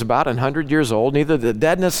dead, when he was about 100 years old, neither the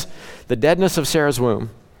deadness of Sarah's womb.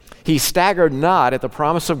 He staggered not at the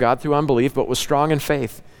promise of God through unbelief, but was strong in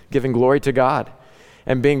faith, giving glory to God.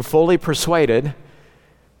 And being fully persuaded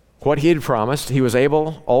what he had promised, he was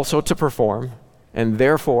able also to perform, and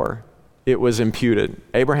therefore it was imputed.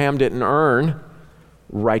 Abraham didn't earn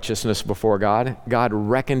righteousness before God. God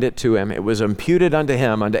reckoned it to him. It was imputed unto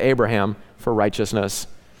him, unto Abraham, for righteousness.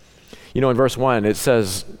 You know, in verse 1, it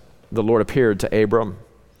says, the Lord appeared to Abram.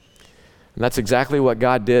 And that's exactly what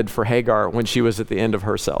God did for Hagar when she was at the end of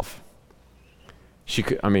herself. She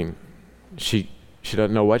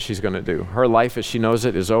doesn't know what she's going to do. Her life as she knows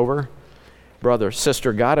it is over. Brother,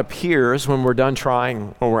 sister, God appears when we're done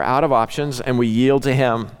trying, when we're out of options, and we yield to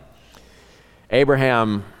Him.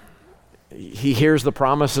 Abraham, he hears the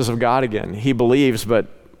promises of God again. He believes, but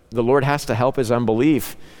the Lord has to help his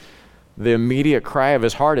unbelief. The immediate cry of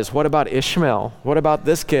his heart is, what about Ishmael? What about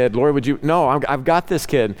this kid? Lord, would you? No, I've got this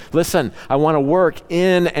kid. Listen, I want to work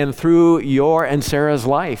in and through your and Sarah's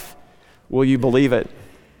life. Will you believe it?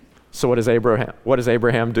 So what does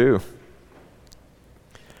Abraham do?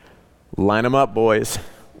 Line them up, boys.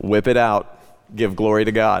 Whip it out. Give glory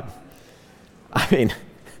to God. I mean,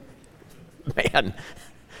 man,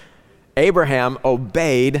 Abraham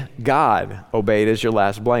obeyed God. Obeyed is your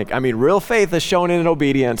last blank. I mean, real faith is shown in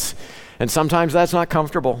obedience, and sometimes that's not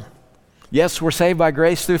comfortable. Yes, we're saved by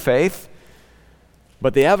grace through faith,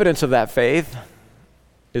 but the evidence of that faith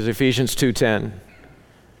is Ephesians 2:10.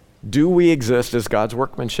 Do we exist as God's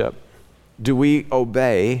workmanship? Do we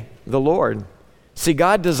obey the Lord? See,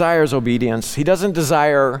 God desires obedience. He doesn't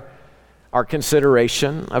desire our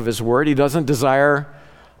consideration of his word. He doesn't desire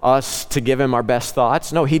us to give him our best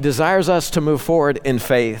thoughts. No, he desires us to move forward in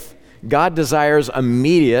faith. God desires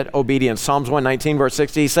immediate obedience. Psalms 119, verse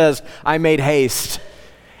 60 says, I made haste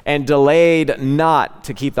and delayed not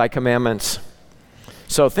to keep thy commandments.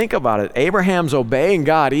 So think about it. Abraham's obeying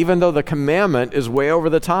God even though the commandment is way over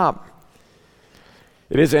the top.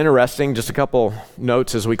 It is interesting, just a couple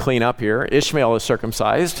notes as we clean up here. Ishmael is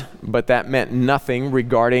circumcised, but that meant nothing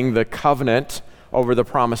regarding the covenant over the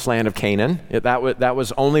promised land of Canaan. That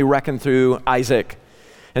was only reckoned through Isaac.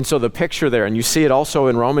 And so the picture there, and you see it also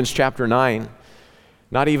in Romans chapter 9,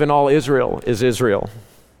 not even all Israel is Israel,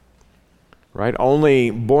 right? Only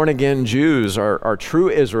born-again Jews are true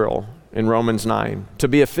Israel in Romans 9. To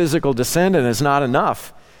be a physical descendant is not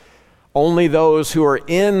enough. Only those who are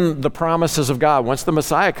in the promises of God. Once the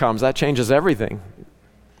Messiah comes, that changes everything.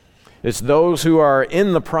 It's those who are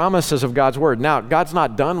in the promises of God's word. Now, God's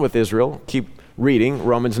not done with Israel. Keep reading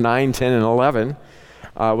Romans 9, 10, and 11.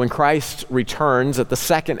 When Christ returns at the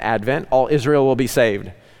second advent, all Israel will be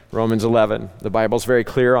saved. Romans 11. The Bible's very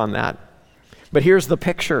clear on that. But here's the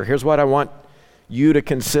picture. Here's what I want you to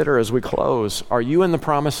consider as we close. Are you in the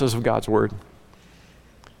promises of God's word?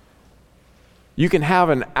 You can have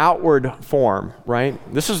an outward form, right?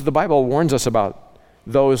 The Bible warns us about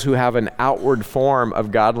those who have an outward form of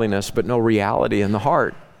godliness, but no reality in the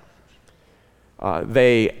heart.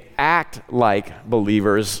 They act like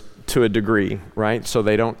believers to a degree, right? So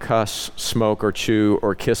they don't cuss, smoke, or chew,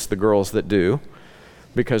 or kiss the girls that do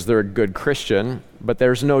because they're a good Christian, but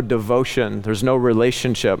there's no devotion, there's no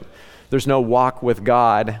relationship, there's no walk with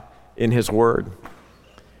God in his word.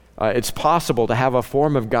 It's possible to have a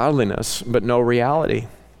form of godliness, but no reality.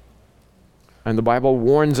 And the Bible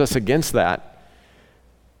warns us against that.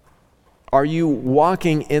 Are you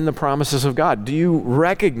walking in the promises of God? Do you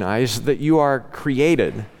recognize that you are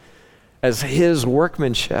created as his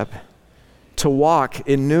workmanship to walk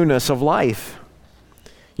in newness of life?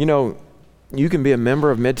 You know, you can be a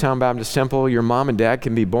member of Midtown Baptist Temple, your mom and dad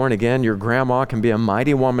can be born again, your grandma can be a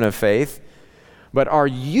mighty woman of faith, but are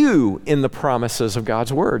you in the promises of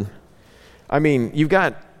God's word? I mean, you've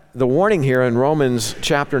got the warning here in Romans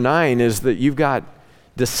chapter 9 is that you've got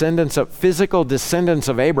physical descendants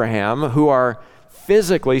of Abraham who are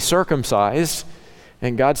physically circumcised,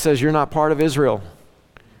 and God says you're not part of Israel.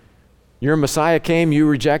 Your Messiah came, you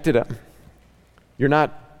rejected him. You're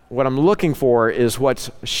not, what I'm looking for is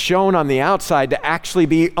what's shown on the outside to actually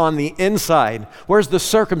be on the inside. Where's the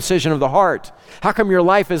circumcision of the heart? How come your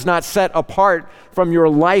life is not set apart from your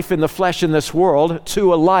life in the flesh in this world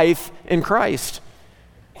to a life in Christ?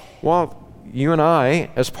 Well, you and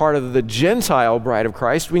I, as part of the Gentile bride of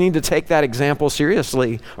Christ, we need to take that example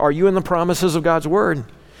seriously. Are you in the promises of God's word?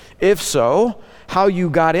 If so, how you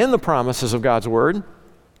got in the promises of God's word,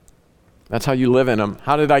 that's how you live in them.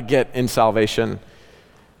 How did I get in salvation?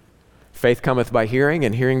 Faith cometh by hearing,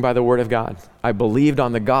 and hearing by the word of God. I believed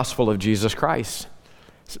on the gospel of Jesus Christ.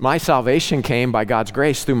 My salvation came by God's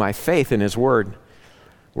grace through my faith in his word.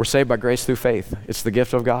 We're saved by grace through faith. It's the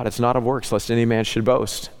gift of God. It's not of works, lest any man should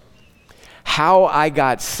boast. How I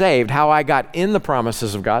got saved, how I got in the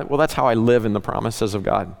promises of God, well, that's how I live in the promises of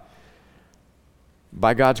God.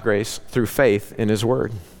 By God's grace, through faith in his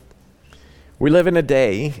word. We live in a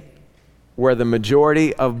day where the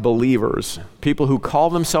majority of believers, people who call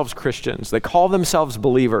themselves Christians, they call themselves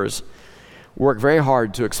believers, work very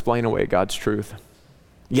hard to explain away God's truth.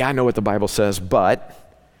 Yeah, I know what the Bible says, but,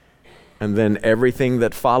 and then everything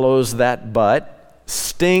that follows that but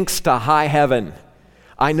stinks to high heaven.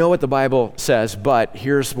 I know what the Bible says, but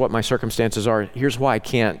here's what my circumstances are. Here's why I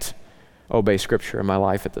can't obey Scripture in my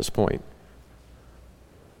life at this point.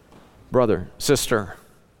 Brother, sister,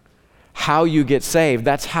 how you get saved,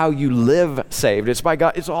 that's how you live saved. It's by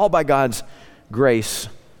God, it's all by God's grace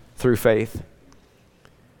through faith.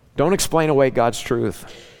 Don't explain away God's truth.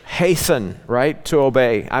 Hasten, right, to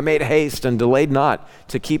obey. I made haste and delayed not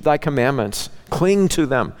to keep thy commandments. Cling to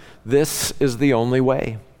them. This is the only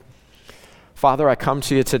way. Father, I come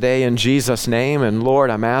to you today in Jesus' name, and Lord,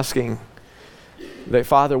 I'm asking that,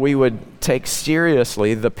 Father, we would take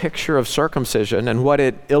seriously the picture of circumcision and what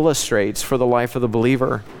it illustrates for the life of the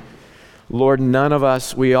believer. Lord, none of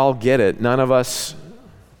us, we all get it. None of us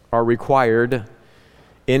are required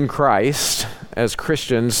in Christ as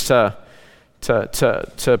Christians to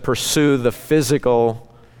pursue the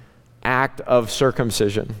physical act of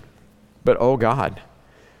circumcision. But oh God,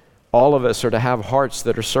 All of us are to have hearts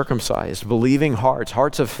that are circumcised, believing hearts,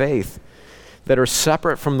 hearts of faith that are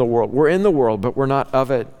separate from the world. We're in the world, but we're not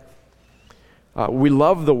of it. We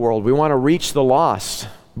love the world. We want to reach the lost,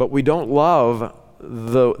 but we don't love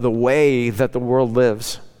the way that the world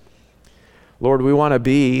lives. Lord, we want to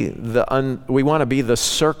be the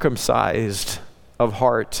circumcised of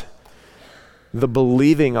heart, the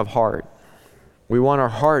believing of heart. We want our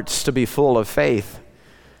hearts to be full of faith.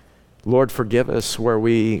 Lord, forgive us where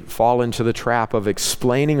we fall into the trap of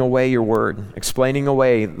explaining away your word, explaining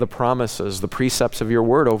away the promises, the precepts of your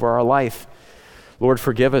word over our life. Lord,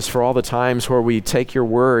 forgive us for all the times where we take your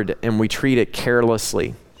word and we treat it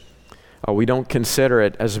carelessly. We don't consider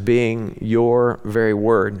it as being your very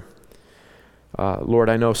word. Lord,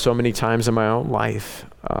 I know so many times in my own life,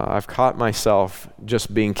 I've caught myself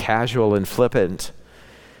just being casual and flippant.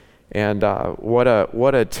 And what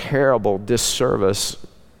a terrible disservice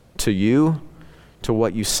to you, to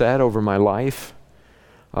what you said over my life.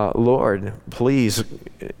 Lord, please,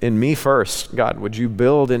 in me first, God, would you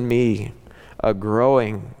build in me a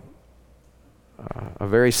growing, a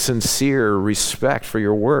very sincere respect for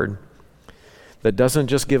your word that doesn't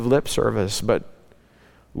just give lip service, but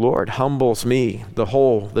Lord, humbles me, the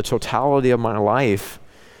totality of my life,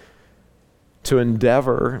 to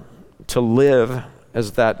endeavor to live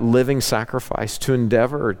as that living sacrifice, to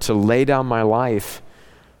endeavor to lay down my life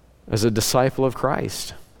as a disciple of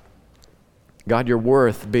Christ. God, you're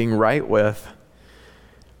worth being right with.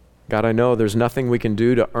 God, I know there's nothing we can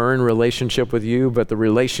do to earn relationship with you, but the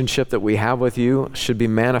relationship that we have with you should be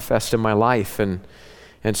manifest in my life.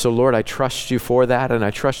 And so, Lord, I trust you for that, and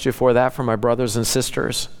I trust you for that for my brothers and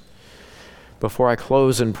sisters. Before I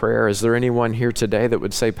close in prayer, is there anyone here today that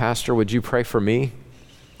would say, Pastor, would you pray for me?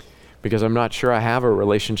 Because I'm not sure I have a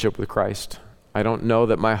relationship with Christ. I don't know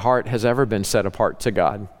that my heart has ever been set apart to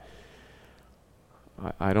God.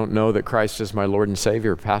 I don't know that Christ is my Lord and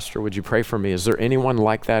Savior. Pastor, would you pray for me? Is there anyone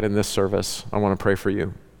like that in this service? I want to pray for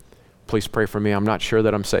you. Please pray for me. I'm not sure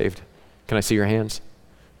that I'm saved. Can I see your hands?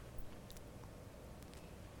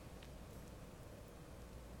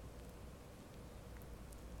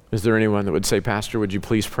 Is there anyone that would say, Pastor, would you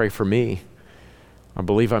please pray for me? I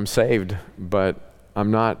believe I'm saved, but I'm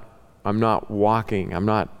not walking. I'm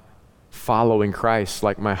not following Christ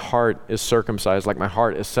like my heart is circumcised, like my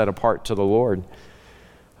heart is set apart to the Lord.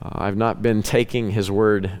 I've not been taking his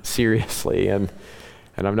word seriously, and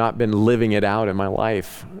I've not been living it out in my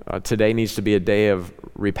life. Today needs to be a day of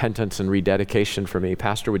repentance and rededication for me.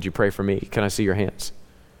 Pastor, would you pray for me? Can I see your hands?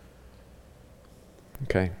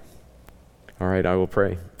 Okay. All right, I will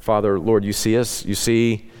pray. Father, Lord, you see us. You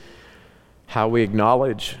see how we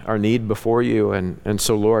acknowledge our need before you. And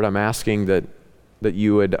so, Lord, I'm asking that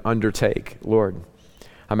you would undertake, Lord.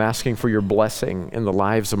 I'm asking for your blessing in the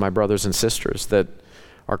lives of my brothers and sisters, that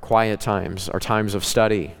our quiet times, our times of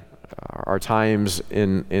study, our times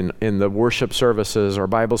in the worship services, our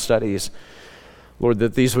Bible studies, Lord,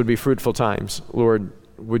 that these would be fruitful times. Lord,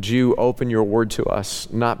 would you open your word to us,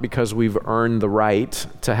 not because we've earned the right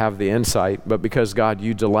to have the insight, but because, God,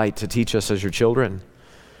 you delight to teach us as your children.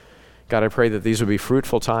 God, I pray that these would be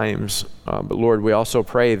fruitful times, but Lord, we also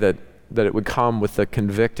pray that it would come with the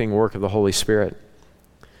convicting work of the Holy Spirit,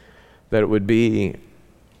 that it would be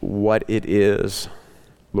what it is,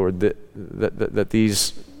 Lord, that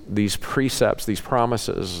these precepts, these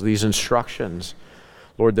promises, these instructions,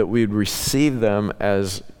 Lord, that we would receive them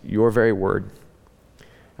as your very word,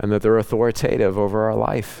 and that they're authoritative over our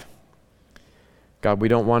life. God, we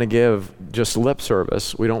don't want to give just lip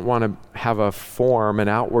service. We don't want to have a form, an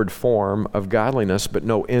outward form of godliness, but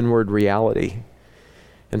no inward reality.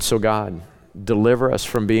 And so, God, deliver us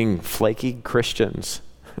from being flaky Christians.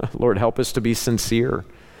 Lord, help us to be sincere.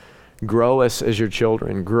 Grow us as your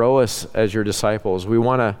children. Grow us as your disciples. We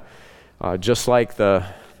want to, just like the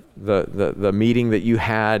meeting that you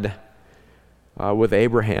had with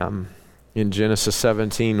Abraham in Genesis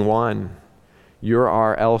 17:1, you're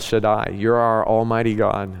our El Shaddai. You're our Almighty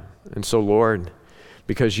God. And so, Lord,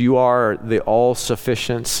 because you are the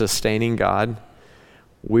all-sufficient, sustaining God,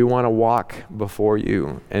 we want to walk before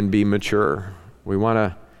you and be mature. We want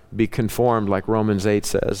to be conformed, like Romans 8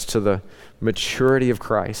 says, to the maturity of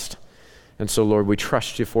Christ. And so, Lord, we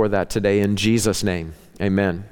trust you for that today in Jesus' name. Amen.